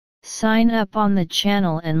Sign up on the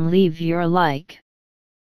channel and leave your like.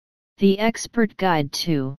 The Expert Guide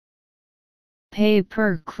to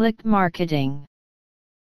Pay-per-click marketing.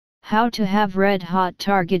 How to have red-hot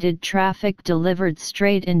targeted traffic delivered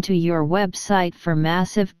straight into your website for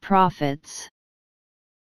massive profits.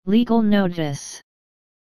 Legal notice.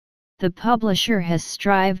 The publisher has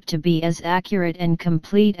strived to be as accurate and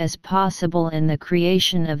complete as possible in the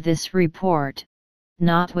creation of this report,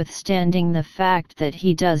 notwithstanding the fact that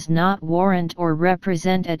he does not warrant or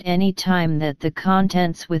represent at any time that the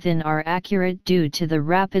contents within are accurate due to the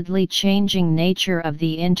rapidly changing nature of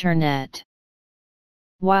the Internet.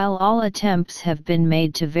 While all attempts have been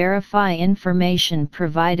made to verify information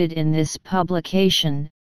provided in this publication,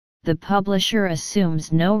 the publisher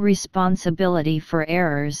assumes no responsibility for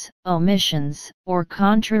errors, omissions, or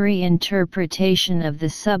contrary interpretation of the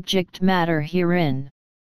subject matter herein.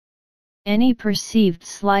 Any perceived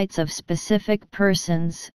slights of specific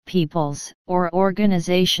persons, peoples, or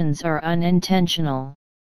organizations are unintentional.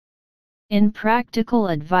 In practical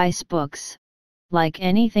advice books, like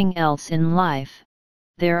anything else in life,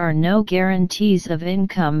 there are no guarantees of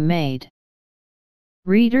income made.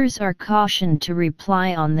 Readers are cautioned to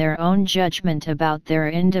rely on their own judgment about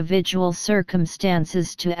their individual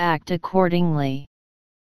circumstances to act accordingly.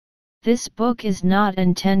 This book is not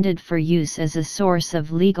intended for use as a source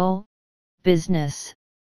of legal, business,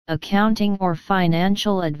 accounting or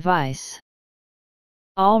financial advice.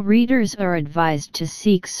 All readers are advised to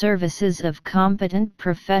seek services of competent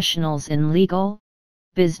professionals in legal,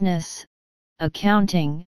 business,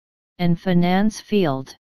 accounting, and finance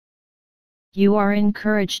field. You are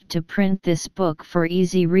encouraged to print this book for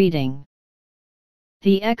easy reading.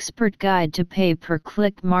 The Expert Guide to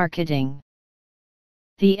Pay-per-click marketing.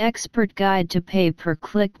 The Expert Guide to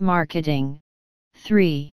Pay-per-click marketing.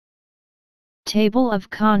 3. Table of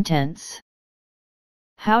Contents.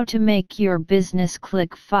 How to make your business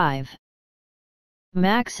click. 5.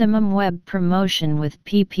 Maximum web promotion with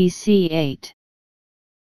PPC. 8.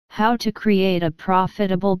 How to create a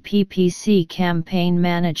profitable PPC campaign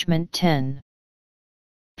management. 10.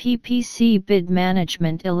 PPC bid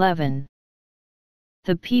management. 11.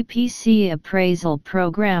 The PPC appraisal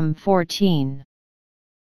program. 14.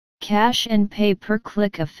 Cash and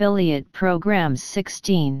pay-per-click affiliate programs.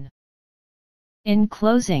 16. In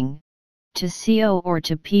closing, to CO or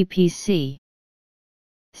to PPC.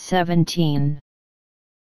 17.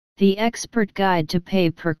 The Expert Guide to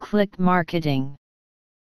Pay-per-click marketing.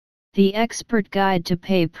 The Expert Guide to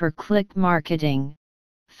Pay-per-click marketing.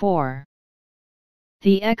 4.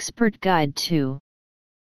 The Expert Guide to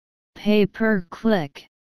Pay-per-click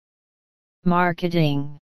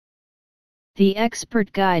marketing. The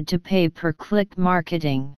Expert Guide to Pay-per-click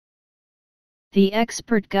marketing. The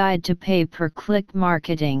Expert Guide to Pay-per-click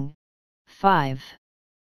marketing. 5.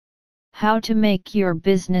 How to make your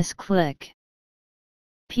business click.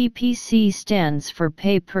 PPC stands for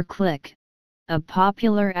pay-per-click, a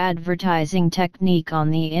popular advertising technique on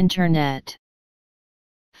the Internet.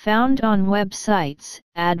 Found on websites,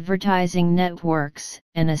 advertising networks,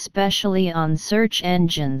 and especially on search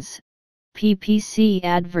engines, PPC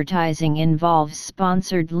advertising involves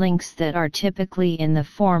sponsored links that are typically in the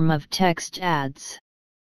form of text ads.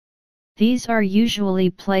 These are usually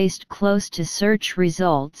placed close to search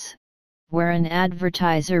results, where an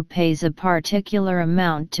advertiser pays a particular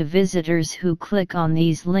amount to visitors who click on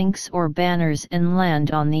these links or banners and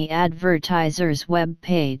land on the advertiser's web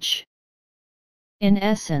page. In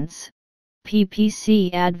essence,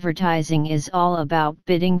 PPC advertising is all about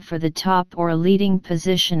bidding for the top or leading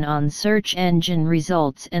position on search engine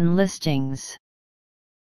results and listings.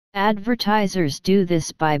 Advertisers do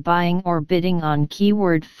this by buying or bidding on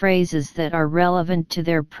keyword phrases that are relevant to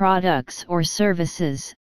their products or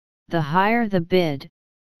services. The higher the bid,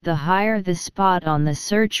 the higher the spot on the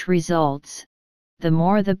search results, the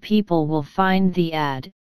more the people will find the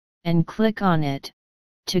ad, and click on it,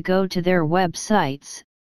 to go to their websites.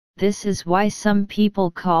 This is why some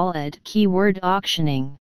people call it keyword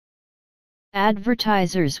auctioning.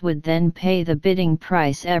 Advertisers would then pay the bidding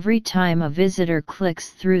price every time a visitor clicks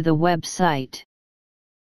through the website.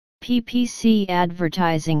 PPC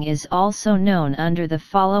advertising is also known under the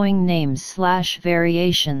following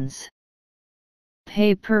names/variations.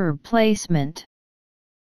 Pay-per-placement,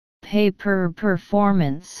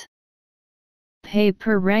 pay-per-performance,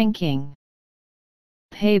 pay-per-ranking,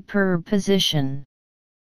 pay-per-position,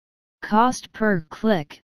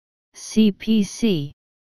 cost-per-click, CPC.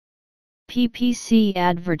 PPC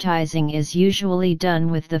advertising is usually done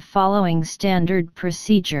with the following standard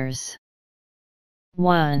procedures.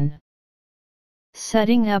 1.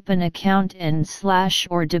 Setting up an account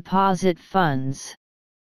and/or deposit funds.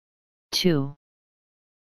 2.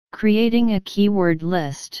 Creating a keyword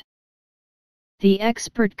list. The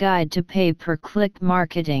Expert Guide to Pay-per-Click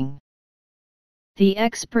Marketing. The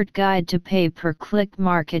Expert Guide to Pay-per-Click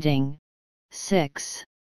Marketing. 6.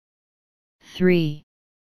 3.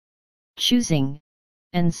 Choosing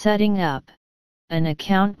and setting up an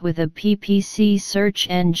account with a PPC search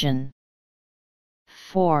engine.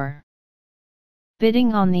 4.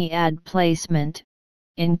 Bidding on the ad placement,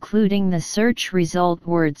 including the search result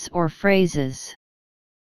words or phrases.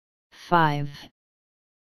 5.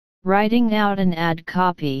 Writing out an ad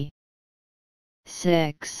copy.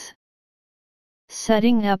 6.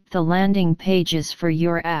 Setting up the landing pages for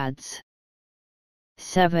your ads.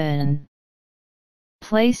 7.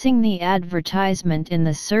 Placing the advertisement in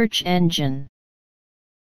the search engine.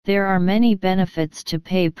 There are many benefits to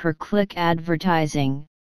pay-per-click advertising,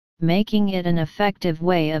 making it an effective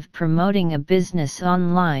way of promoting a business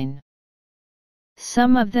online.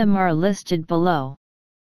 Some of them are listed below.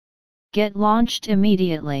 Get launched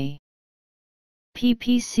immediately.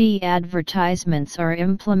 PPC advertisements are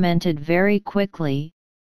implemented very quickly.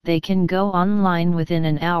 They can go online within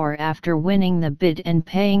an hour after winning the bid and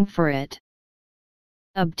paying for it.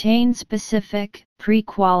 Obtain specific,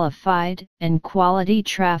 pre-qualified, and quality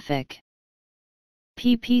traffic.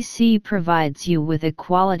 PPC provides you with a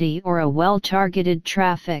quality or a well-targeted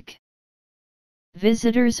traffic.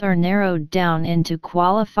 Visitors are narrowed down into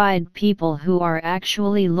qualified people who are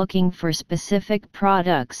actually looking for specific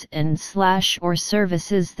products and/or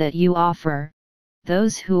services that you offer,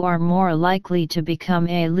 those who are more likely to become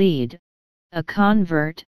a lead, a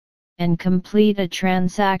convert, and complete a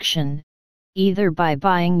transaction, either by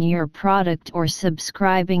buying your product or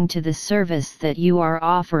subscribing to the service that you are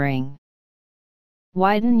offering.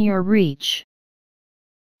 Widen your reach.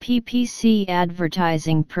 PPC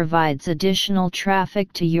advertising provides additional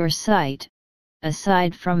traffic to your site,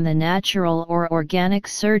 aside from the natural or organic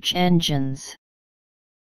search engines.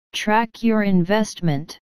 Track your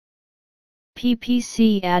investment.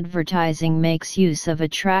 PPC advertising makes use of a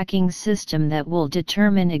tracking system that will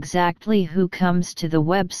determine exactly who comes to the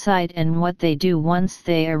website and what they do once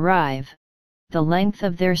they arrive, the length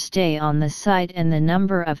of their stay on the site and the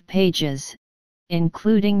number of pages,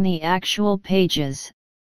 including the actual pages,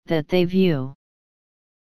 that they view.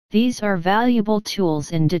 These are valuable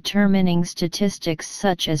tools in determining statistics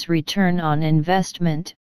such as return on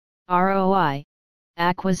investment, ROI,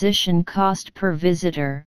 acquisition cost per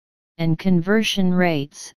visitor, and conversion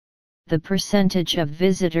rates, the percentage of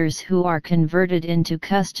visitors who are converted into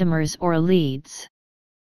customers or leads.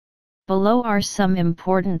 Below are some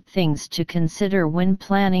important things to consider when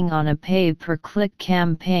planning on a pay-per-click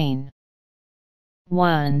campaign.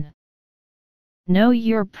 1. Know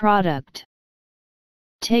your product.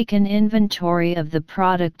 Take an inventory of the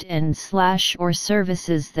product and/or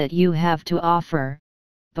services that you have to offer,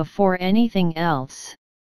 before anything else.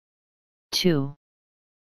 2.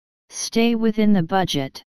 Stay within the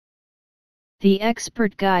budget. The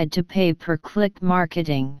Expert Guide to Pay-per-Click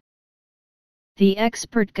Marketing. The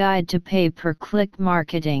Expert Guide to Pay-per-Click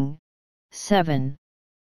Marketing. 7.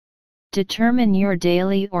 Determine your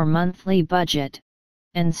daily or monthly budget,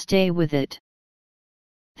 and stay with it.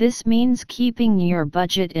 This means keeping your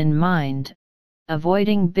budget in mind,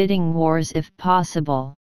 avoiding bidding wars if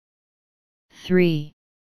possible. 3.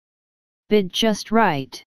 Bid just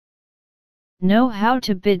right. Know how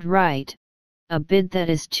to bid right. A bid that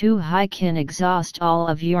is too high can exhaust all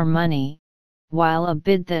of your money, while a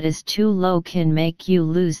bid that is too low can make you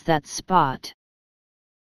lose that spot.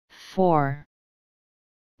 4.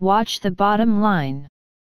 Watch the bottom line.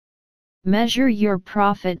 Measure your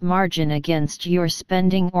profit margin against your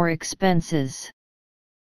spending or expenses.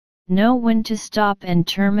 Know when to stop and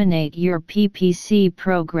terminate your PPC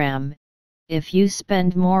program, if you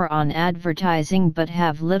spend more on advertising but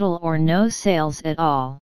have little or no sales at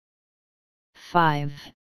all. 5.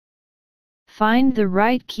 Find the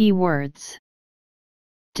right keywords.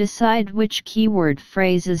 Decide which keyword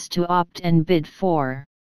phrases to opt and bid for.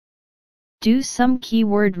 Do some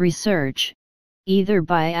keyword research, either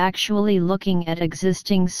by actually looking at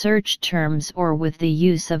existing search terms or with the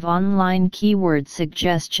use of online keyword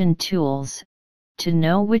suggestion tools, to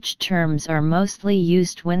know which terms are mostly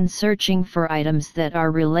used when searching for items that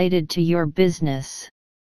are related to your business.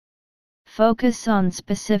 Focus on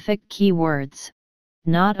specific keywords,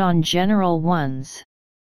 not on general ones.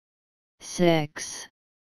 6.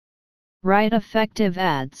 Write effective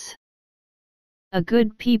ads. A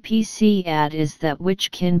good PPC ad is that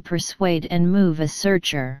which can persuade and move a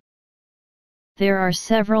searcher. There are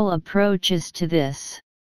several approaches to this.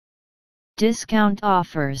 Discount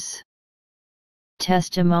offers,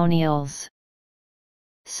 testimonials,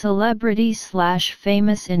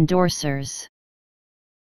 Celebrity/famous endorsers.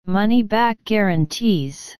 Money-back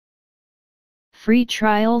guarantees. Free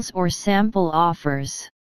trials or sample offers.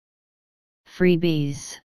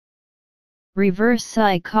 Freebies. Reverse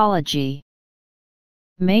psychology.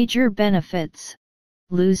 Major benefits: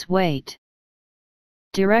 lose weight.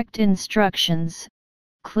 Direct instructions: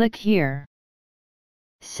 click here.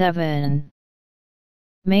 7.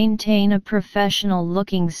 Maintain a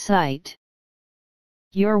professional-looking site.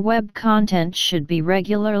 Your web content should be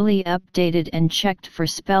regularly updated and checked for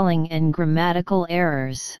spelling and grammatical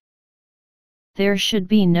errors. There should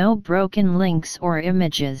be no broken links or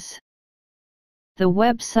images. The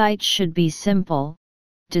website should be simple,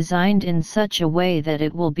 designed in such a way that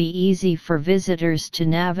it will be easy for visitors to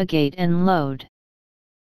navigate and load.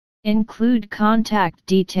 Include contact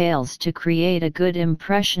details to create a good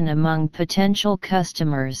impression among potential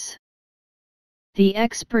customers. The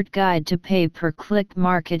Expert Guide to Pay-Per-Click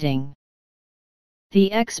Marketing.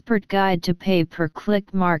 The Expert Guide to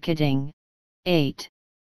Pay-Per-Click Marketing. 8.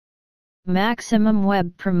 Maximum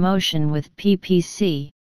Web Promotion with PPC.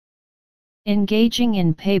 Engaging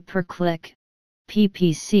in pay-per-click,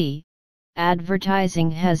 PPC,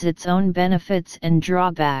 advertising has its own benefits and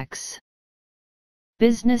drawbacks.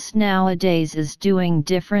 Business nowadays is doing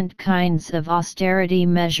different kinds of austerity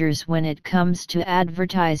measures when it comes to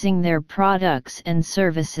advertising their products and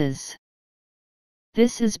services.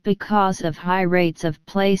 This is because of high rates of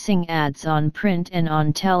placing ads on print and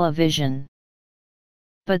on television.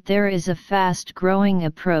 But there is a fast-growing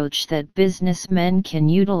approach that businessmen can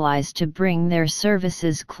utilize to bring their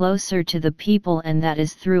services closer to the people, and that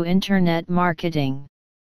is through internet marketing.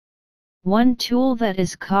 One tool that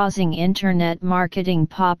is causing internet marketing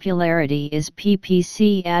popularity is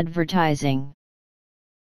PPC advertising.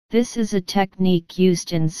 This is a technique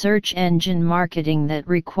used in search engine marketing that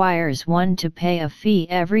requires one to pay a fee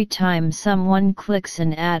every time someone clicks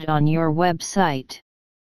an ad on your website.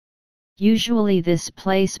 Usually this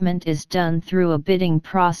placement is done through a bidding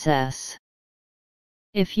process.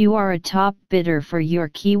 If you are a top bidder for your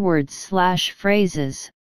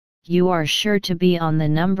keywords/phrases, you are sure to be on the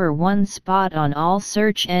number 1 spot on all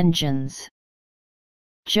search engines.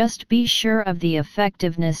 Just be sure of the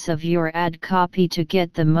effectiveness of your ad copy to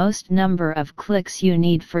get the most number of clicks you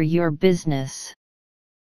need for your business.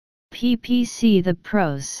 PPC. The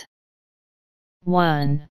pros.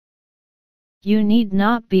 1. You need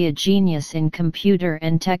not be a genius in computer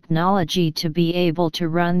and technology to be able to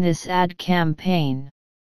run this ad campaign.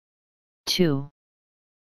 2.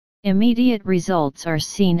 Immediate results are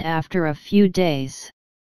seen after a few days.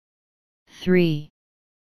 3.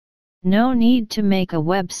 No need to make a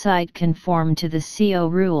website conform to the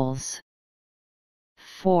SEO rules.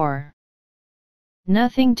 4.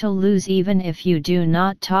 Nothing to lose even if you do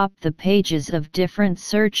not top the pages of different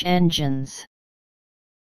search engines.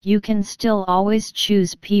 You can still always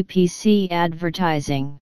choose PPC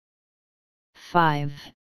advertising. 5.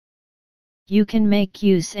 You can make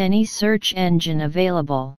use any search engine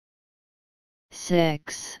available.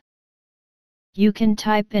 6. You can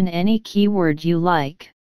type in any keyword you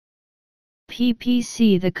like.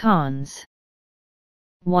 PPC. The cons.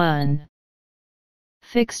 1.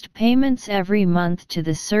 Fixed payments every month to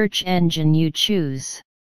the search engine you choose.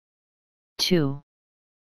 2.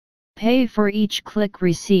 Pay for each click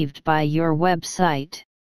received by your website.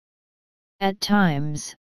 At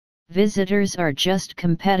times, visitors are just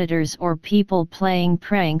competitors or people playing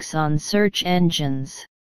pranks on search engines.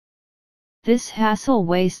 This hassle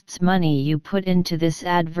wastes money you put into this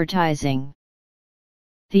advertising.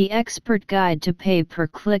 The Expert Guide to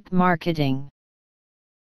Pay-Per-Click Marketing.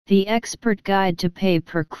 The Expert Guide to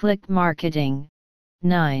Pay-Per-Click Marketing.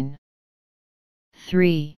 9.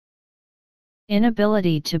 3.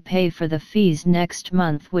 Inability to pay for the fees next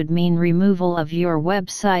month would mean removal of your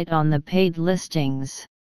website on the paid listings.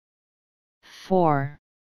 4.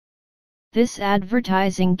 This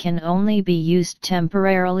advertising can only be used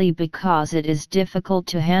temporarily because it is difficult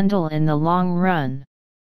to handle in the long run.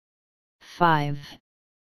 5.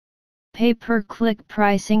 Pay-per-click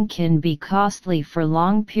pricing can be costly for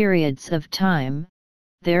long periods of time,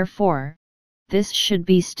 therefore, this should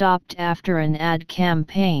be stopped after an ad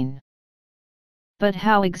campaign. But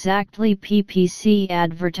how exactly PPC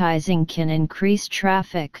advertising can increase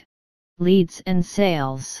traffic, leads and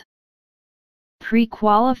sales?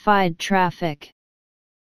 Pre-qualified traffic.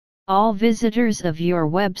 All visitors of your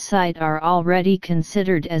website are already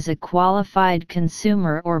considered as a qualified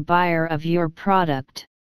consumer or buyer of your product.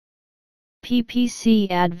 PPC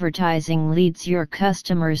advertising leads your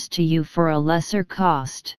customers to you for a lesser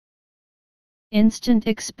cost. Instant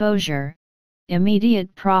exposure,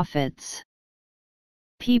 immediate profits.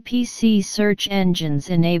 PPC search engines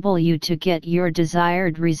enable you to get your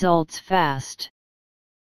desired results fast.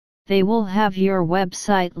 They will have your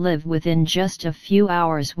website live within just a few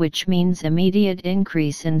hours, which means immediate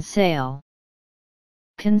increase in sale.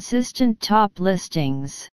 Consistent top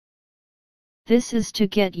listings. This is to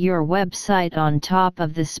get your website on top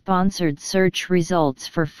of the sponsored search results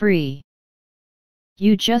for free.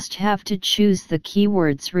 You just have to choose the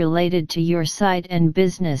keywords related to your site and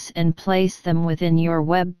business and place them within your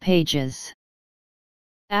web pages.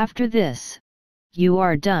 After this, you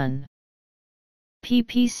are done.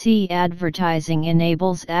 PPC advertising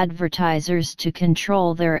enables advertisers to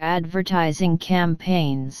control their advertising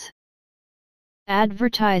campaigns.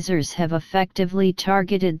 Advertisers have effectively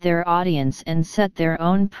targeted their audience and set their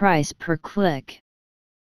own price per click.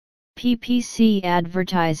 PPC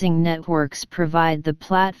advertising networks provide the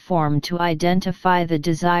platform to identify the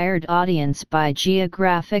desired audience by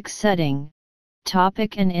geographic setting,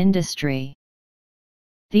 topic and industry.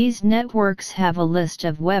 These networks have a list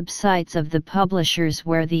of websites of the publishers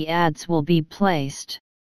where the ads will be placed.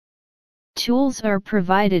 Tools are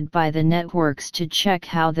provided by the networks to check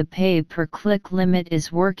how the pay-per-click limit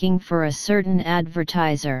is working for a certain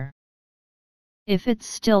advertiser. If it's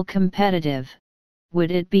still competitive, would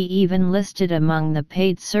it be even listed among the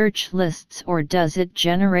paid search lists, or does it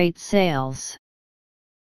generate sales?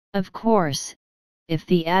 Of course, if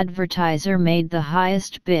the advertiser made the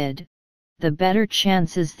highest bid, the better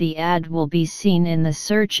chances the ad will be seen in the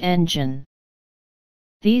search engine.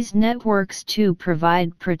 These networks too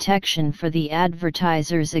provide protection for the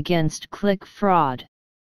advertisers against click fraud.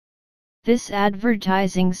 This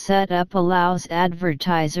advertising setup allows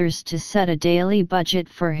advertisers to set a daily budget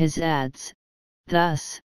for his ads,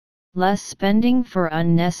 thus, less spending for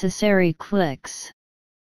unnecessary clicks.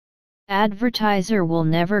 Advertiser will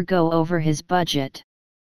never go over his budget.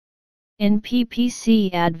 In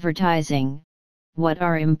PPC advertising, what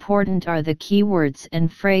are important are the keywords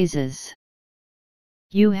and phrases.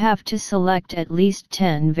 You have to select at least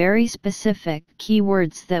 10 very specific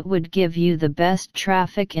keywords that would give you the best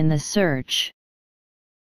traffic in the search.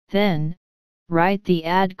 Then, write the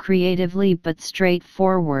ad creatively but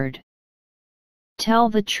straightforward. Tell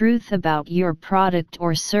the truth about your product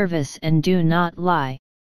or service and do not lie.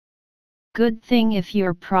 Good thing if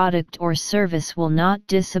your product or service will not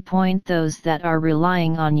disappoint those that are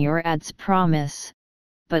relying on your ad's promise,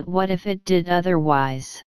 but what if it did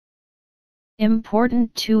otherwise?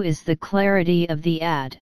 Important too is the clarity of the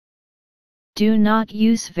ad. Do not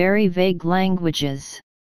use very vague languages.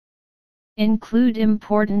 Include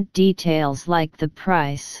important details like the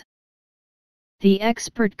price. The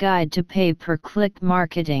Expert Guide to Pay-per-Click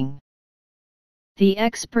Marketing. The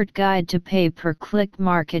Expert Guide to Pay-per-Click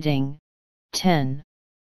Marketing, 10.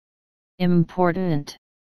 Important.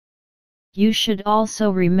 You should also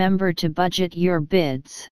remember to budget your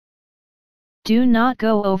bids. Do not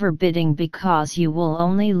go overbidding because you will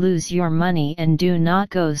only lose your money, and do not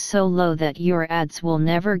go so low that your ads will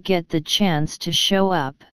never get the chance to show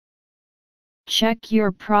up. Check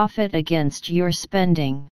your profit against your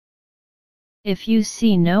spending. If you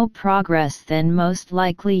see no progress, then most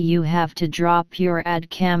likely you have to drop your ad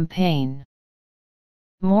campaign.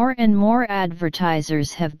 More and more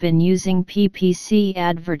advertisers have been using PPC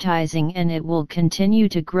advertising, and it will continue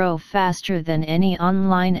to grow faster than any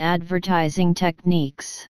online advertising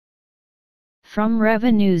techniques. From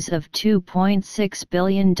revenues of $2.6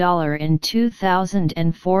 billion in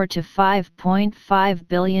 2004 to $5.5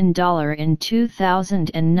 billion in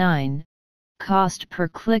 2009, cost per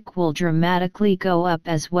click will dramatically go up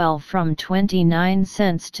as well, from 29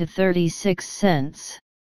 cents to 36 cents.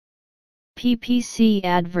 PPC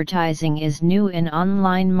advertising is new in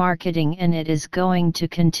online marketing, and it is going to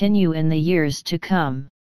continue in the years to come.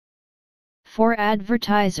 For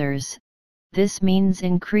advertisers, this means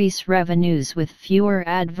increased revenues with fewer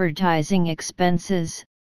advertising expenses,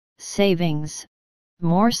 savings,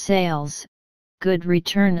 more sales, good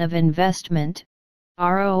return of investment,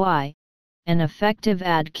 ROI, and effective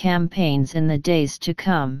ad campaigns in the days to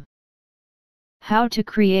come. How to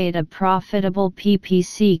create a profitable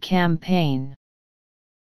PPC campaign.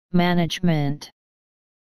 Management.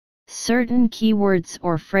 Certain keywords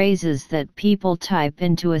or phrases that people type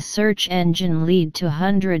into a search engine lead to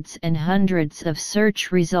hundreds and hundreds of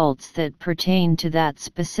search results that pertain to that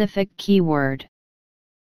specific keyword.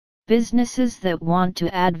 Businesses that want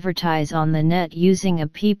to advertise on the net using a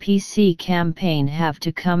PPC campaign have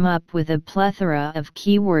to come up with a plethora of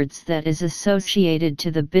keywords that is associated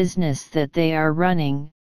to the business that they are running,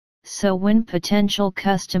 so when potential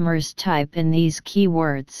customers type in these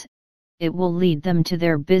keywords, it will lead them to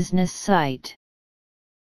their business site.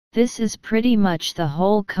 This is pretty much the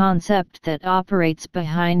whole concept that operates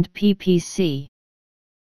behind PPC.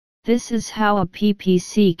 This is how a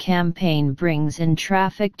PPC campaign brings in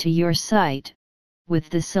traffic to your site, with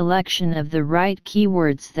the selection of the right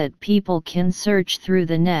keywords that people can search through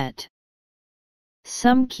the net.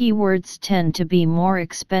 Some keywords tend to be more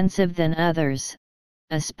expensive than others,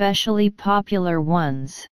 especially popular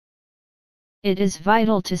ones. It is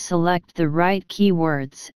vital to select the right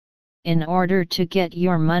keywords, in order to get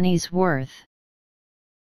your money's worth.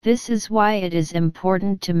 This is why it is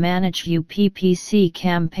important to manage your PPC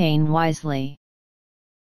campaign wisely.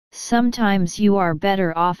 Sometimes you are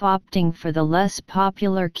better off opting for the less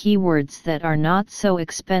popular keywords that are not so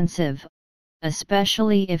expensive,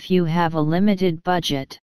 especially if you have a limited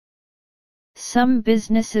budget. Some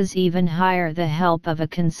businesses even hire the help of a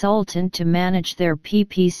consultant to manage their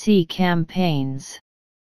PPC campaigns.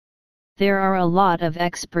 There are a lot of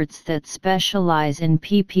experts that specialize in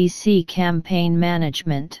PPC campaign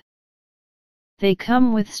management. They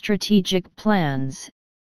come with strategic plans,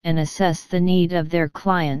 and assess the need of their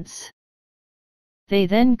clients. They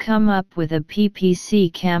then come up with a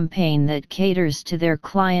PPC campaign that caters to their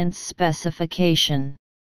client's specification.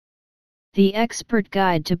 The Expert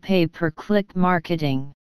Guide to Pay-Per-Click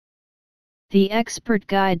Marketing. The Expert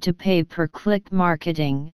Guide to Pay-Per-Click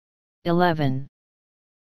Marketing, 11.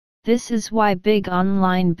 This is why big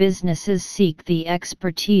online businesses seek the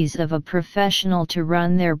expertise of a professional to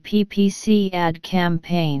run their PPC ad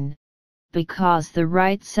campaign, because the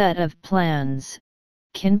right set of plans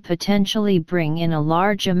can potentially bring in a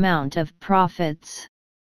large amount of profits.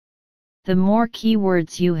 The more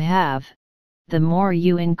keywords you have, the more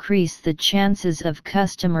you increase the chances of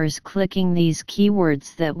customers clicking these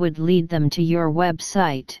keywords that would lead them to your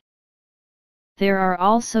website. There are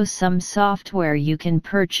also some software you can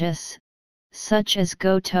purchase, such as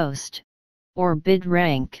GoToast or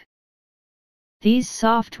BidRank. These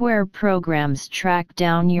software programs track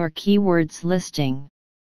down your keywords listing.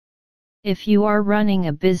 If you are running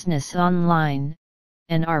a business online,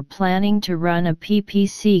 and are planning to run a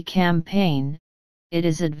PPC campaign, it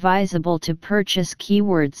is advisable to purchase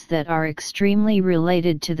keywords that are extremely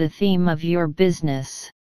related to the theme of your business.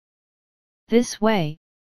 This way,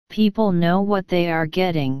 people know what they are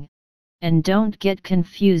getting, and don't get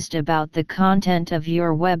confused about the content of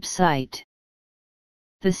your website.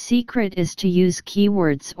 The secret is to use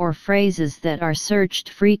keywords or phrases that are searched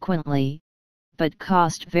frequently, but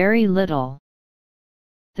cost very little.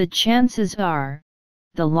 The chances are,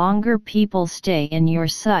 the longer people stay in your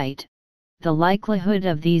site, the likelihood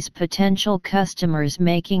of these potential customers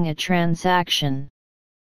making a transaction.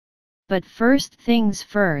 But first things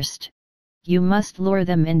first, you must lure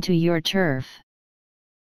them into your turf.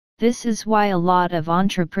 This is why a lot of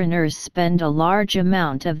entrepreneurs spend a large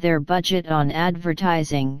amount of their budget on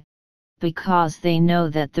advertising, because they know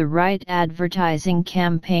that the right advertising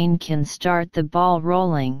campaign can start the ball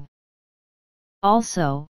rolling.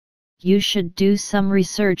 Also, you should do some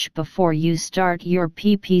research before you start your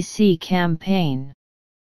PPC campaign.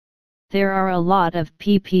 There are a lot of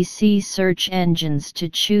PPC search engines to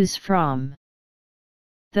choose from.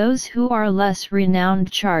 Those who are less renowned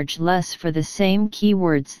charge less for the same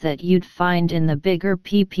keywords that you'd find in the bigger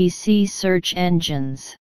PPC search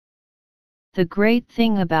engines. The great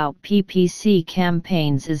thing about PPC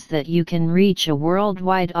campaigns is that you can reach a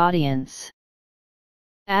worldwide audience.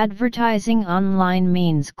 Advertising online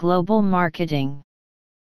means global marketing.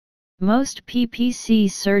 Most PPC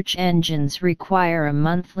search engines require a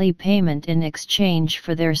monthly payment in exchange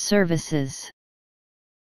for their services.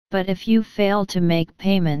 But if you fail to make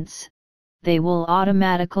payments, they will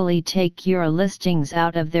automatically take your listings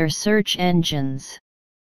out of their search engines.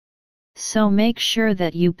 So make sure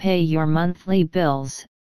that you pay your monthly bills,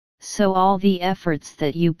 so all the efforts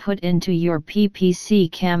that you put into your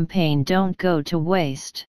PPC campaign don't go to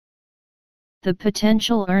waste. The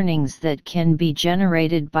potential earnings that can be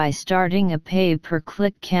generated by starting a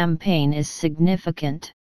pay-per-click campaign is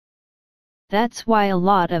significant. That's why a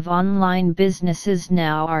lot of online businesses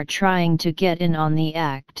now are trying to get in on the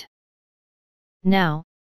act. Now,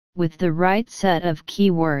 with the right set of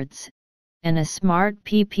keywords, and a smart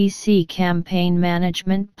PPC campaign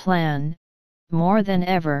management plan, more than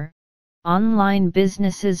ever, online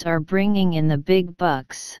businesses are bringing in the big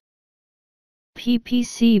bucks.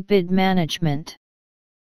 PPC Bid Management.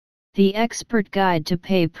 The Expert Guide to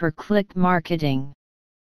Pay-Per-Click Marketing.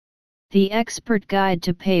 The Expert Guide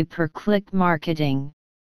to Pay-Per-Click Marketing,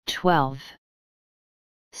 12.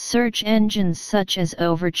 Search engines such as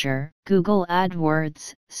Overture, Google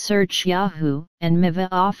AdWords, Search Yahoo, and Miva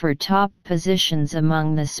offer top positions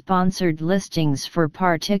among the sponsored listings for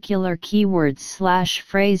particular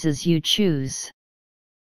keywords/phrases you choose.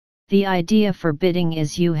 The idea for bidding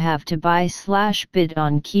is you have to buy/bid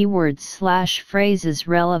on keywords/phrases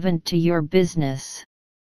relevant to your business.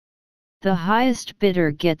 The highest bidder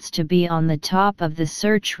gets to be on the top of the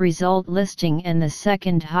search result listing, and the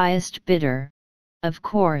second highest bidder, of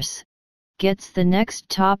course, gets the next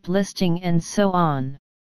top listing, and so on.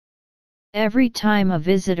 Every time a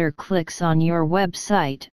visitor clicks on your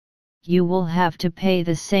website, you will have to pay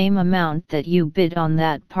the same amount that you bid on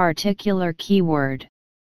that particular keyword.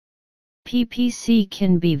 PPC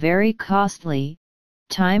can be very costly,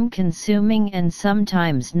 time-consuming, and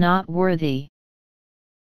sometimes not worthy.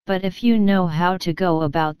 But if you know how to go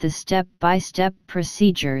about the step-by-step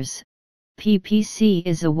procedures, PPC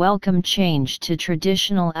is a welcome change to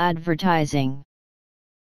traditional advertising.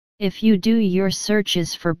 If you do your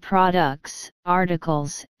searches for products,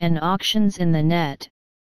 articles, and auctions in the net,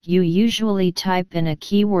 you usually type in a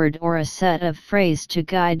keyword or a set of phrases to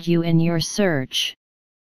guide you in your search.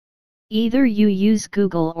 Either you use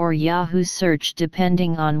Google or Yahoo search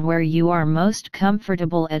depending on where you are most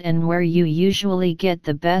comfortable at and where you usually get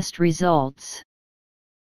the best results.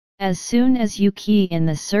 As soon as you key in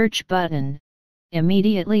the search button,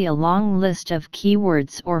 immediately a long list of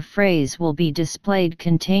keywords or phrases will be displayed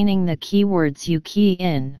containing the keywords you key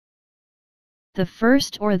in. The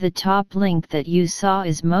first or the top link that you saw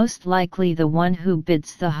is most likely the one who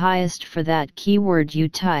bids the highest for that keyword you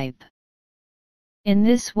type. In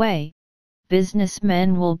this way,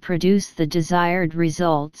 businessmen will produce the desired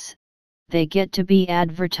results. They get to be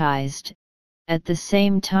advertised, at the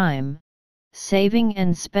same time, saving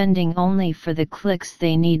and spending only for the clicks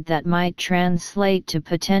they need that might translate to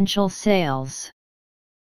potential sales.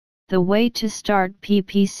 The way to start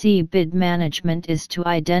PPC bid management is to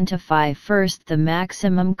identify first the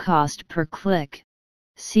maximum cost per click,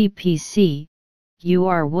 CPC, you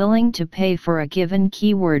are willing to pay for a given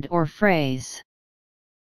keyword or phrase.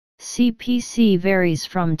 CPC varies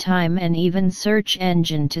from time and even search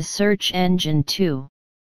engine to search engine too.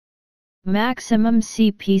 Maximum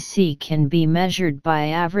CPC can be measured by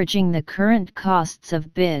averaging the current costs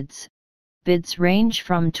of bids. Bids range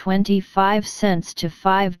from 25 cents to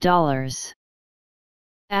 $5.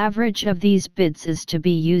 Average of these bids is to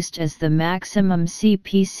be used as the maximum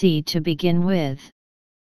CPC to begin with.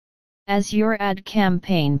 As your ad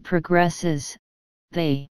campaign progresses,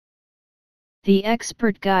 the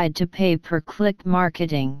Expert Guide to Pay-Per-Click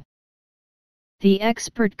Marketing. The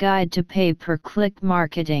Expert Guide to Pay-Per-Click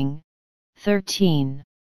Marketing, 13.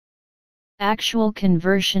 Actual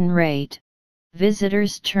conversion rate,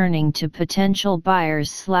 visitors turning to potential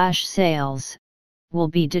buyers/sales, will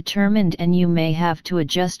be determined, and you may have to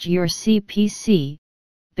adjust your CPC,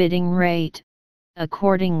 bidding rate,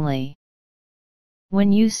 accordingly.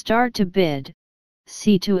 When you start to bid,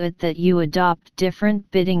 see to it that you adopt different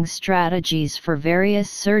bidding strategies for various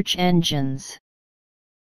search engines.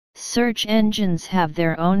 Search engines have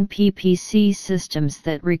their own PPC systems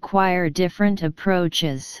that require different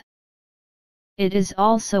approaches. It is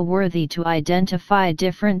also worthy to identify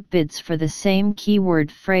different bids for the same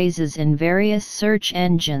keyword phrases in various search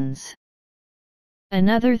engines.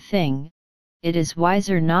 Another thing, it is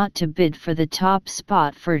wiser not to bid for the top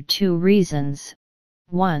spot for two reasons.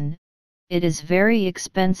 1. It is very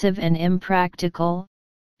expensive and impractical,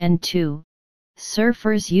 and 2.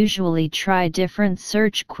 Surfers usually try different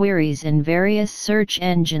search queries in various search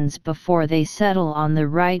engines before they settle on the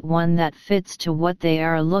right one that fits to what they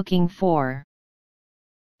are looking for.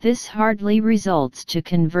 This hardly results to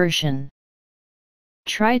conversion.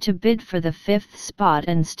 Try to bid for the fifth spot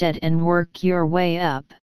instead and work your way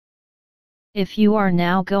up. If you are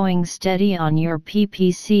now going steady on your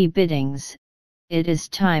PPC biddings, it is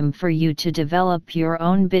time for you to develop your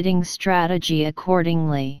own bidding strategy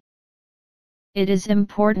accordingly. It is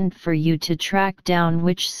important for you to track down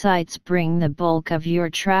which sites bring the bulk of your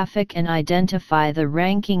traffic and identify the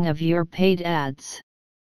ranking of your paid ads.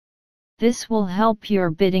 This will help your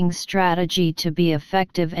bidding strategy to be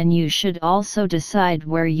effective, and you should also decide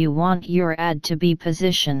where you want your ad to be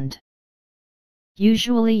positioned.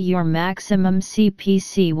 Usually your maximum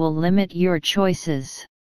CPC will limit your choices.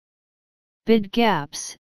 Bid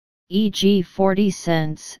gaps, e.g. 40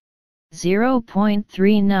 cents,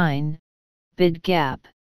 0.39, bid gap,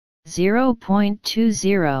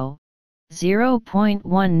 0.20,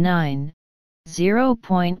 0.19,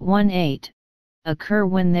 0.18, occur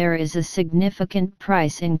when there is a significant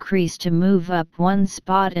price increase to move up one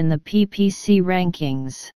spot in the PPC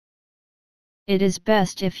rankings. It is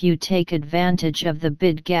best if you take advantage of the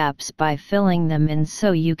bid gaps by filling them in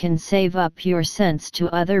so you can save up your cents to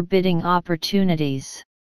other bidding opportunities.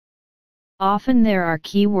 Often there are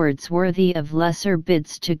keywords worthy of lesser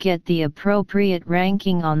bids to get the appropriate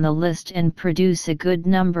ranking on the list and produce a good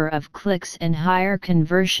number of clicks and higher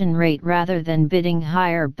conversion rate rather than bidding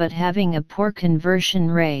higher but having a poor conversion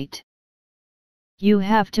rate. You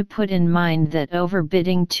have to put in mind that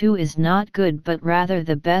overbidding too is not good but rather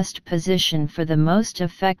the best position for the most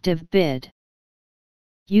effective bid.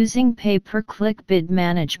 Using pay-per-click bid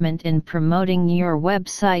management in promoting your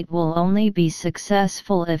website will only be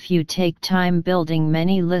successful if you take time building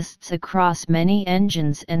many lists across many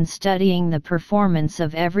engines and studying the performance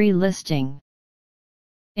of every listing.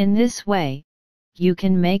 In this way, you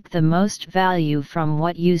can make the most value from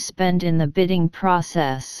what you spend in the bidding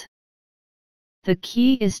process. The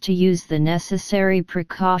key is to use the necessary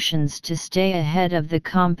precautions to stay ahead of the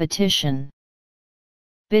competition.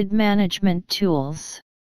 Bid management tools.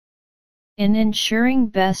 In ensuring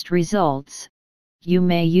best results, you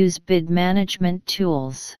may use bid management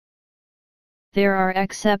tools. There are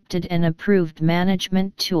accepted and approved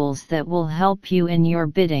management tools that will help you in your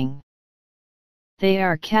bidding. They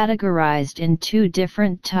are categorized in two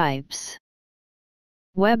different types.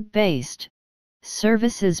 Web-based,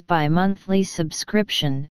 services by monthly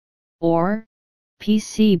subscription, or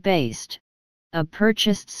PC-based, a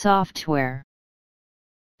purchased software.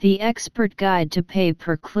 The Expert Guide to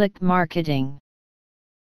Pay-per-Click Marketing.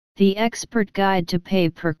 The Expert Guide to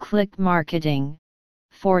Pay-per-Click Marketing,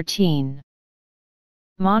 14.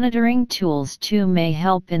 Monitoring tools too may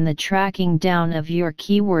help in the tracking down of your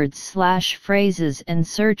keywords/phrases and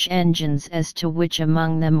search engines as to which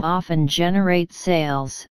among them often generate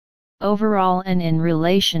sales, overall and in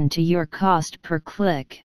relation to your cost per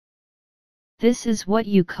click. This is what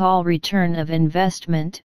you call return of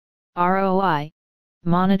investment, ROI,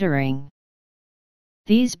 monitoring.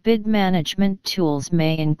 These bid management tools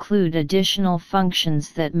may include additional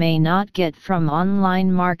functions that may not get from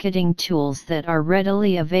online marketing tools that are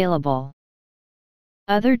readily available.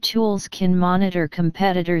 Other tools can monitor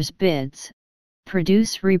competitors' bids,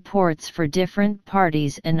 produce reports for different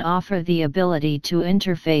parties and offer the ability to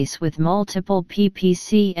interface with multiple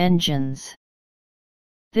PPC engines.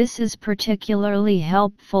 This is particularly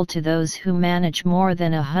helpful to those who manage more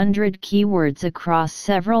than 100 keywords across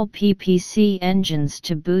several PPC engines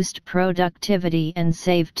to boost productivity and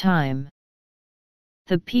save time.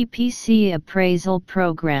 The PPC Appraisal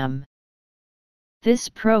Program. This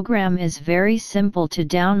program is very simple to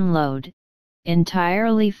download,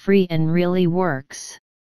 entirely free and really works.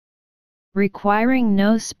 Requiring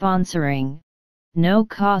no sponsoring, no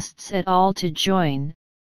costs at all to join.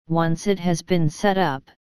 Once it has been set up,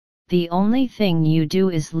 the only thing you do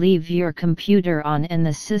is leave your computer on and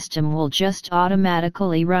the system will just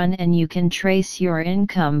automatically run and you can trace your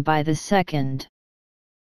income by the second.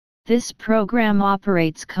 This program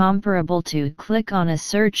operates comparable to click on a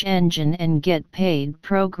search engine and get paid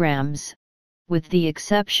programs, with the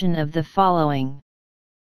exception of the following.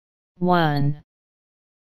 1.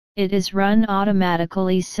 It is run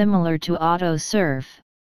automatically similar to AutoSurf,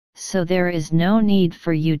 so there is no need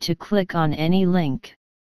for you to click on any link.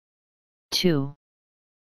 2.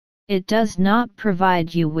 It does not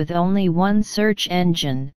provide you with only one search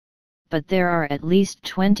engine, but there are at least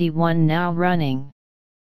 21 now running.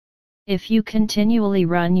 If you continually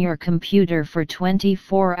run your computer for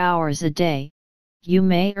 24 hours a day, you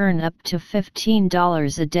may earn up to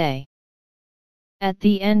 $15 a day. At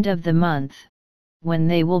the end of the month, when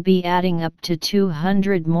they will be adding up to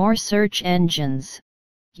 200 more search engines,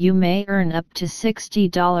 you may earn up to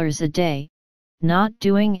 $60 a day, not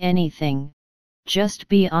doing anything, just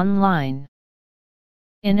be online.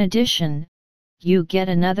 In addition, you get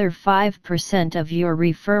another 5% of your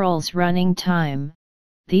referrals running time.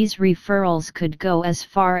 These referrals could go as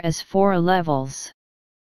far as 4 levels.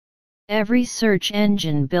 Every search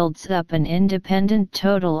engine builds up an independent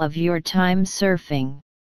total of your time surfing.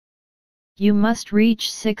 You must reach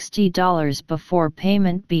 $60 before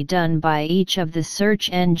payment be done by each of the search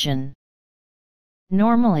engine.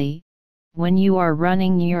 Normally, when you are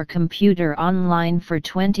running your computer online for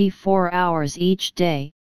 24 hours each day,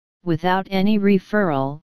 without any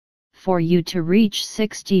referral, for you to reach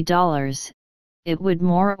 $60, it would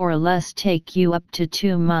more or less take you up to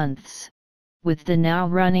 2 months, with the now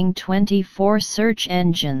running 24 search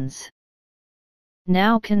engines.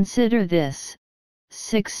 Now consider this,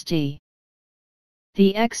 60.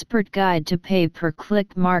 The Expert Guide to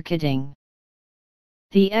Pay-per-Click Marketing.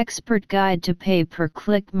 The Expert Guide to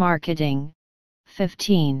Pay-per-Click Marketing,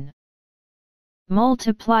 15.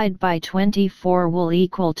 multiplied by 24 will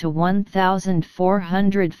equal to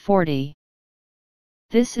 1,440.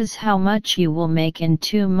 This is how much you will make in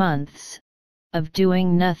 2 months of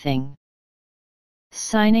doing nothing.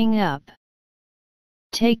 Signing up.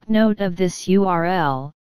 Take note of this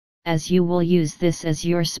URL, as you will use this as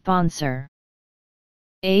your sponsor.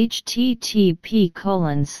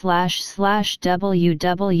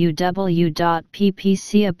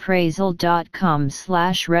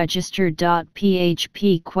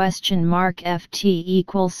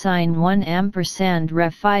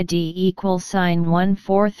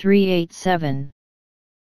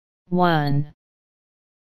 1.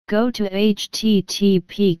 Go to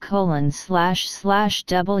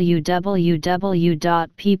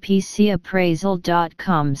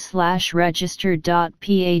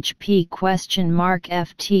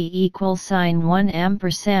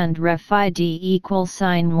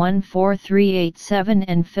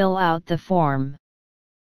and fill out the form.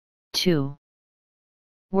 2.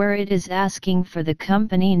 Where it is asking for the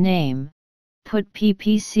company name, put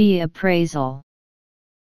PPC Appraisal.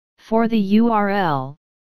 For the URL,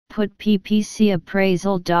 put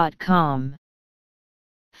ppcappraisal.com.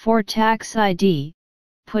 For tax ID,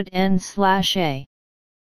 put N/A.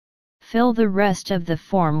 Fill the rest of the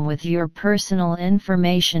form with your personal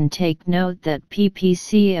information. Take note that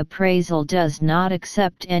PPC Appraisal does not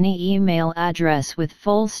accept any email address with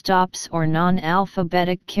full stops or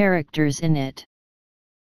non-alphabetic characters in it.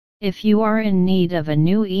 If you are in need of a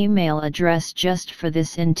new email address just for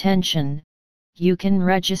this intention, you can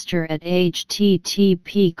register at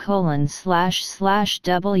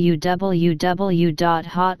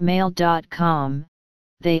http://www.hotmail.com.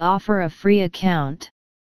 They offer a free account.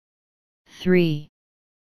 3.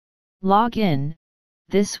 Log in.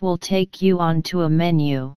 This will take you onto a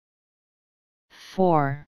menu.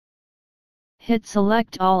 4. Hit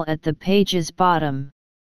Select All at the page's bottom.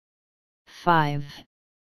 5.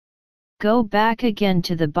 Go back again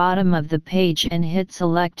to the bottom of the page and hit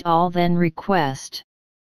Select All, then Request.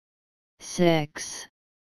 6.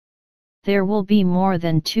 There will be more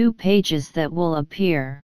than 2 pages that will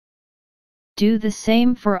appear. Do the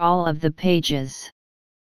same for all of the pages.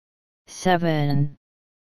 7.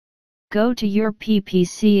 Go to your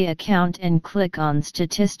PPC account and click on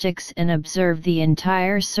Statistics and observe the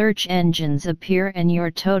entire search engines appear and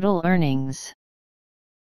your total earnings.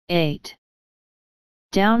 8.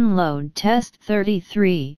 Download Test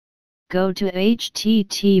 33, go to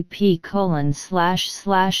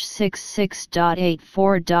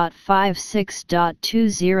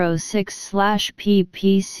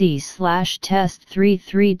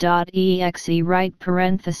write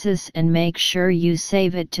parenthesis and make sure you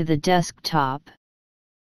save it to the desktop.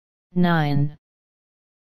 9.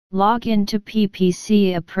 Log into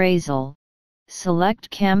PPC Appraisal, select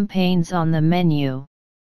Campaigns on the menu.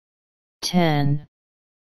 10.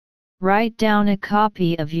 Write down a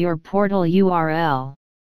copy of your portal URL.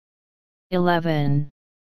 11.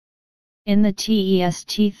 In the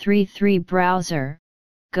TEST33 browser,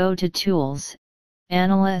 go to Tools,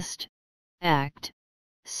 Analyst, Act,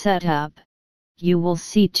 Setup. You will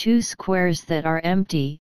see 2 squares that are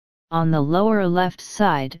empty. On the lower left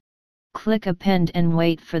side, click Append and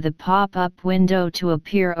wait for the pop-up window to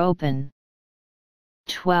appear open.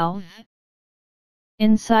 12.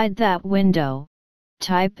 Inside that window,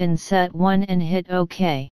 type in Set 1 and hit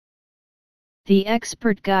OK. The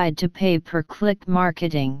Expert Guide to Pay-Per-Click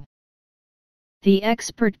Marketing. The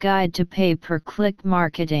Expert Guide to Pay-Per-Click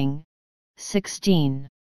Marketing, 16.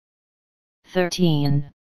 13.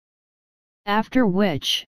 After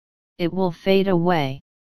which, it will fade away.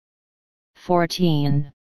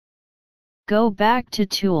 14. Go back to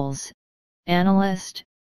Tools, Analyst,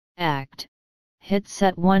 Act, hit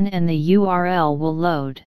Set 1 and the URL will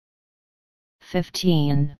load.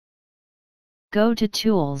 15. Go to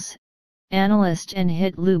Tools, Analyst and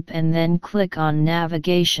hit Loop and then click on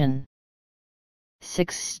Navigation.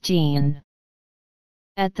 16.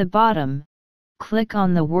 At the bottom, click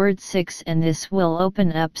on the word 6 and this will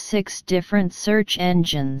open up 6 different search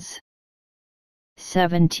engines.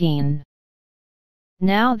 17.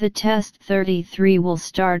 Now the test 33 will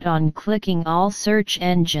start on clicking all search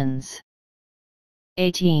engines.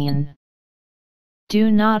 18. Do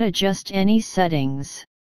not adjust any settings.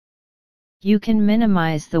 You can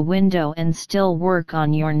minimize the window and still work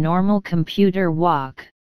on your normal computer walk.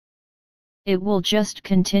 It will just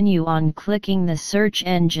continue on clicking the search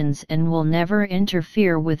engines and will never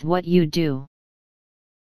interfere with what you do.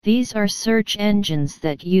 These are search engines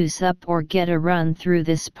that use up or get a run through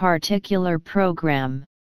this particular program.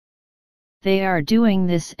 They are doing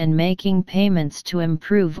this and making payments to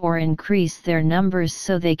improve or increase their numbers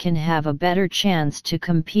so they can have a better chance to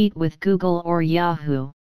compete with Google or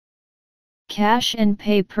Yahoo. Cash and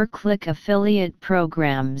pay-per-click affiliate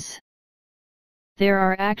programs. There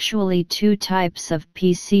are actually two types of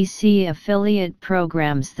PPC affiliate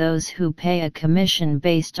programs: those who pay a commission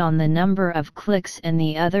based on the number of clicks and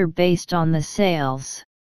the other based on the sales.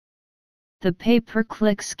 The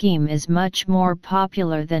pay-per-click scheme is much more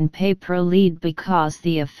popular than pay-per-lead because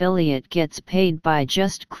the affiliate gets paid by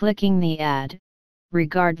just clicking the ad,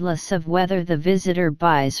 regardless of whether the visitor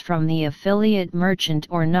buys from the affiliate merchant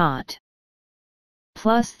or not.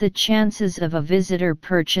 Plus, the chances of a visitor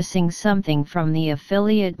purchasing something from the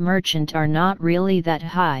affiliate merchant are not really that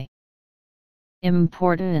high.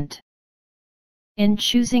 Important. In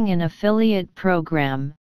choosing an affiliate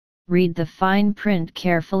program, read the fine print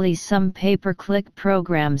carefully. Some pay-per-click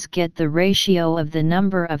programs get the ratio of the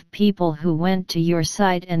number of people who went to your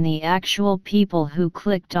site and the actual people who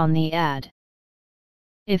clicked on the ad.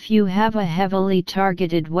 If you have a heavily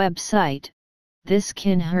targeted website, this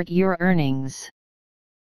can hurt your earnings.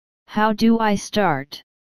 How do I start?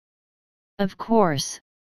 Of course,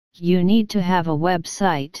 you need to have a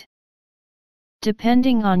website.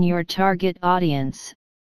 Depending on your target audience,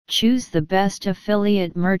 choose the best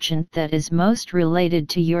affiliate merchant that is most related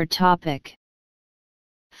to your topic.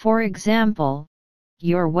 For example,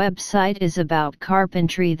 your website is about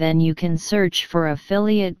carpentry, then you can search for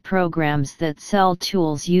affiliate programs that sell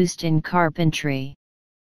tools used in carpentry.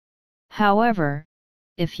 However,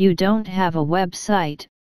 if you don't have a website,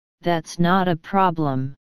 that's not a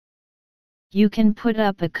problem. You can put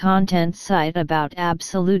up a content site about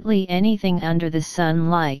absolutely anything under the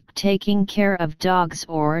sun, like taking care of dogs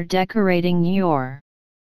or decorating your.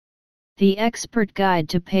 The Expert Guide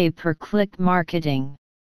to Pay-per-Click Marketing.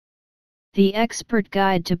 The Expert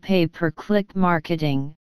Guide to Pay-per-Click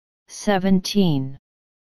Marketing, 17.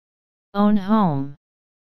 Own home.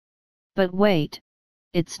 But wait,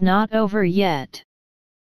 it's not over yet.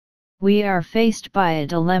 We are faced by a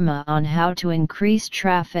dilemma on how to increase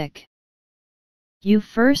traffic. You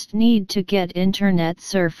first need to get internet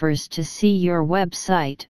surfers to see your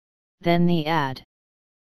website, then the ad.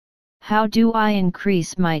 How do I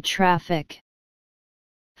increase my traffic?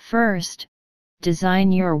 First,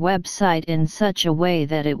 design your website in such a way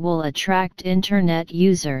that it will attract internet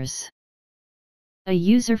users. A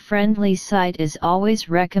user-friendly site is always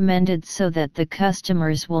recommended so that the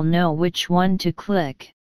customers will know which one to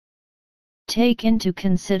click. Take into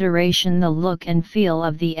consideration the look and feel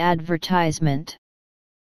of the advertisement.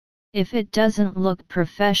 If it doesn't look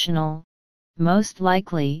professional, most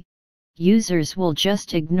likely, users will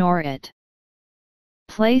just ignore it.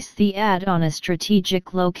 Place the ad on a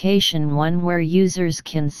strategic location, one where users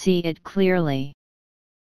can see it clearly.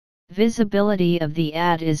 Visibility of the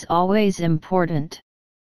ad is always important.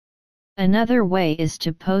 Another way is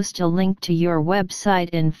to post a link to your website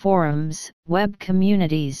in forums, web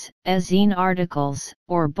communities, zine articles,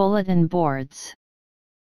 or bulletin boards.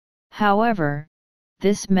 However,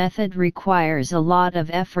 this method requires a lot of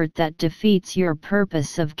effort that defeats your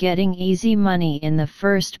purpose of getting easy money in the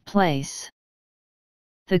first place.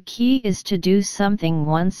 The key is to do something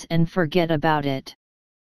once and forget about it.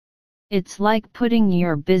 It's like putting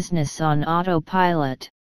your business on autopilot.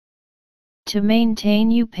 To maintain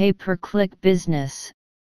your pay-per-click business,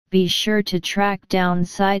 be sure to track down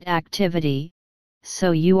site activity,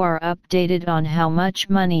 so you are updated on how much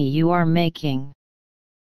money you are making.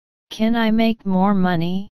 Can I make more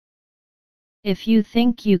money? If you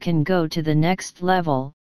think you can go to the next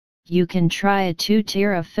level, you can try a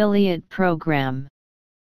 2-tier affiliate program.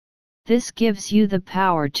 This gives you the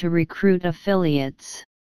power to recruit affiliates.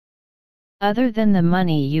 Other than the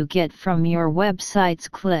money you get from your website's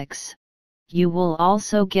clicks, you will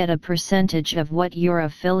also get a percentage of what your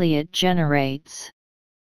affiliate generates.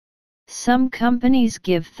 Some companies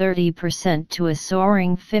give 30% to a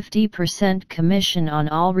soaring 50% commission on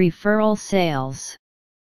all referral sales.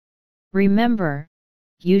 Remember,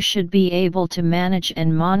 you should be able to manage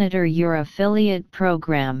and monitor your affiliate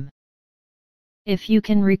program. If you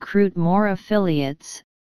can recruit more affiliates,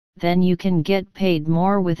 then you can get paid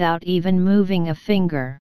more without even moving a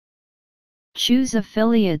finger. Choose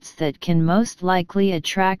affiliates that can most likely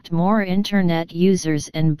attract more internet users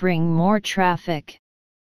and bring more traffic.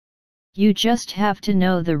 You just have to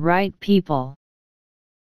know the right people.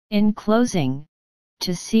 In closing,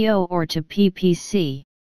 to SEO or to PPC.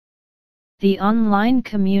 The online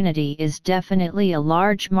community is definitely a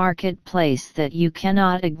large marketplace that you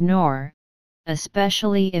cannot ignore,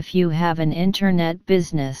 especially if you have an internet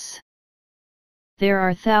business. There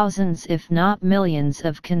are thousands if not millions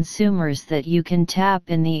of consumers that you can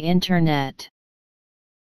tap in the internet.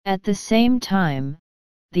 At the same time,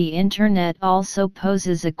 the internet also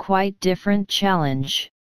poses a quite different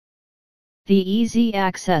challenge. The easy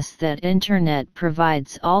access that internet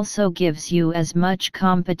provides also gives you as much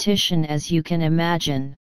competition as you can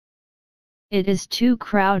imagine. It is too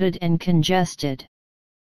crowded and congested.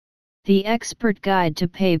 The Expert Guide to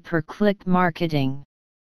Pay-Per-Click Marketing.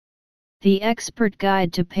 The Expert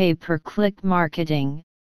Guide to Pay-Per-Click Marketing,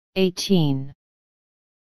 18.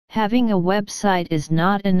 Having a website is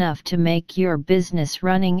not enough to make your business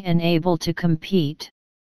running and able to compete.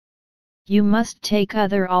 You must take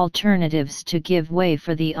other alternatives to give way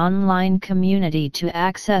for the online community to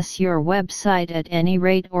access your website at any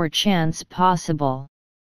rate or chance possible.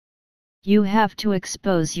 You have to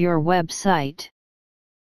expose your website.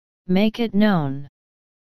 Make it known.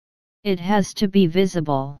 It has to be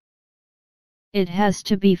visible. It has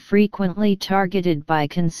to be frequently targeted by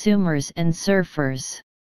consumers and surfers.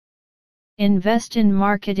 Invest in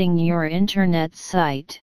marketing your internet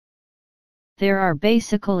site. There are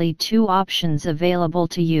basically two options available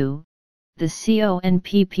to you, the SEO and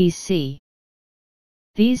PPC.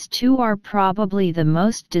 These two are probably the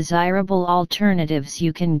most desirable alternatives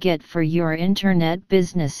you can get for your internet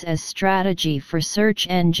business as strategy for search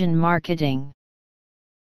engine marketing.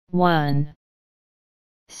 1.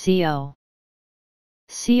 SEO.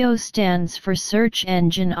 SEO stands for Search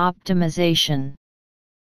Engine Optimization.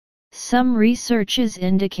 Some researches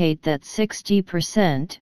indicate that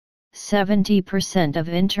 60%, 70% of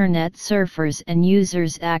internet surfers and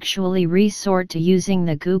users actually resort to using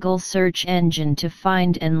the Google search engine to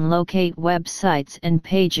find and locate websites and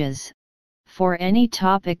pages, for any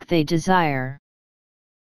topic they desire.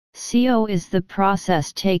 SEO is the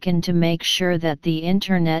process taken to make sure that the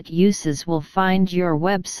internet users will find your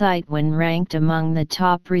website when ranked among the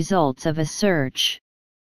top results of a search.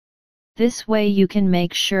 This way you can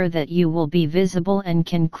make sure that you will be visible and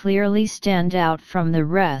can clearly stand out from the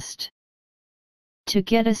rest. To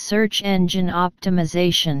get a search engine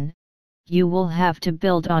optimization, you will have to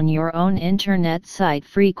build on your own internet site,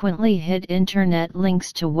 frequently hit internet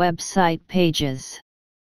links to website pages.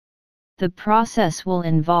 The process will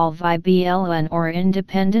involve IBLN or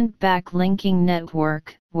independent backlinking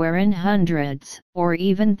network, wherein hundreds or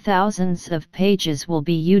even thousands of pages will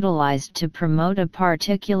be utilized to promote a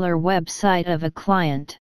particular website of a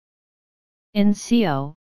client. In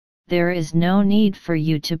SEO, there is no need for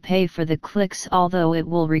you to pay for the clicks, although it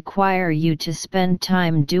will require you to spend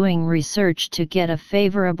time doing research to get a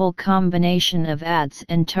favorable combination of ads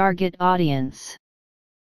and target audience.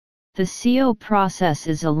 The SEO process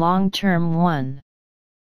is a long-term one.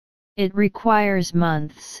 It requires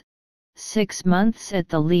months, 6 months at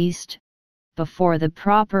the least, before the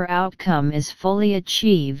proper outcome is fully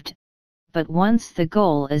achieved, but once the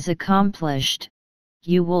goal is accomplished,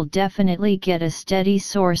 you will definitely get a steady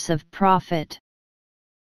source of profit.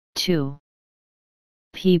 2.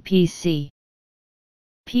 PPC.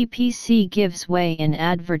 PPC gives way in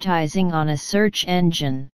advertising on a search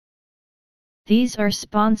engine. These are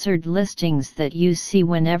sponsored listings that you see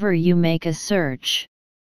whenever you make a search.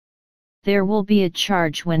 There will be a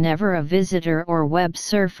charge whenever a visitor or web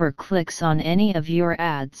surfer clicks on any of your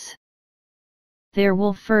ads. There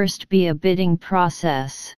will first be a bidding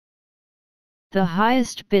process. The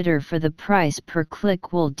highest bidder for the price per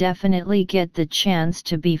click will definitely get the chance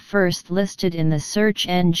to be first listed in the search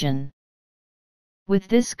engine. With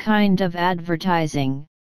this kind of advertising,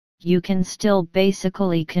 you can still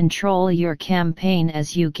basically control your campaign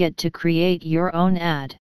as you get to create your own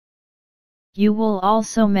ad. You will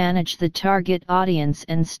also manage the target audience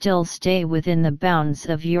and still stay within the bounds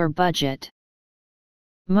of your budget.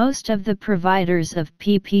 Most of the providers of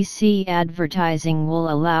PPC advertising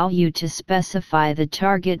will allow you to specify the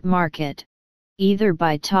target market, either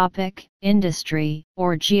by topic, industry,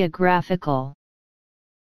 or geographical.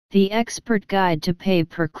 The Expert Guide to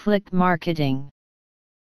Pay-Per-Click Marketing.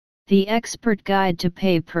 The Expert Guide to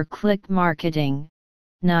Pay-Per-Click Marketing,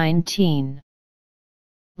 19.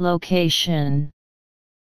 Location.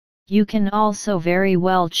 You can also very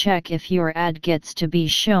well check if your ad gets to be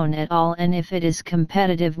shown at all and if it is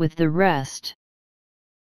competitive with the rest.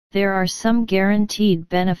 There are some guaranteed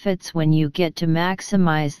benefits when you get to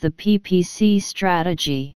maximize the PPC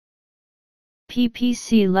strategy.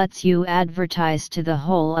 PPC lets you advertise to the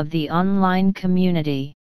whole of the online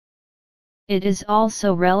community. It is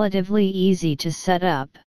also relatively easy to set up.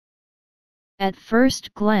 At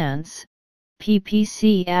first glance,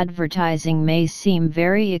 PPC advertising may seem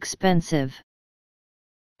very expensive.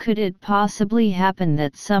 Could it possibly happen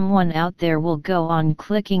that someone out there will go on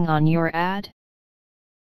clicking on your ad?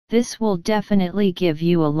 This will definitely give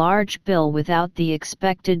you a large bill without the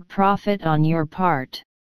expected profit on your part.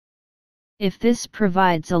 If this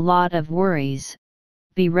provides a lot of worries,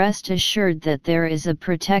 be rest assured that there is a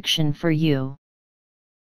protection for you.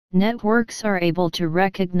 Networks are able to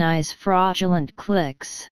recognize fraudulent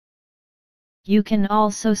clicks. You can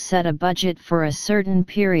also set a budget for a certain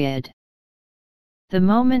period. The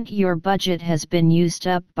moment your budget has been used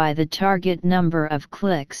up by the target number of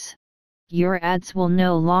clicks, your ads will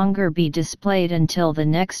no longer be displayed until the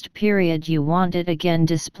next period you want it again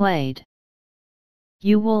displayed.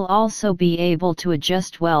 You will also be able to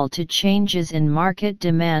adjust well to changes in market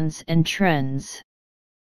demands and trends.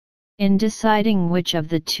 In deciding which of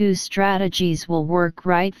the two strategies will work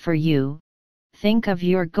right for you, think of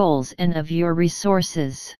your goals and of your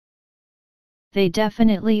resources. They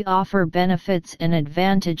definitely offer benefits and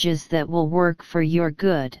advantages that will work for your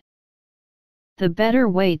good. The better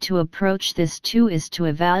way to approach this too is to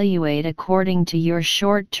evaluate according to your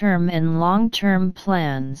short-term and long-term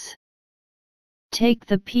plans. Take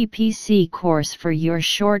the PPC course for your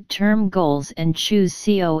short-term goals and choose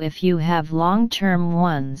CO if you have long-term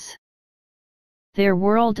ones. Their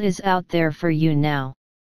world is out there for you now.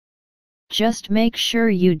 Just make sure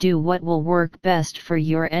you do what will work best for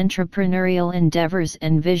your entrepreneurial endeavors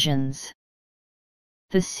and visions.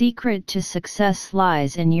 The secret to success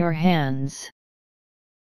lies in your hands.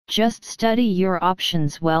 Just study your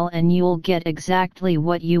options well and you'll get exactly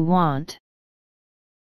what you want.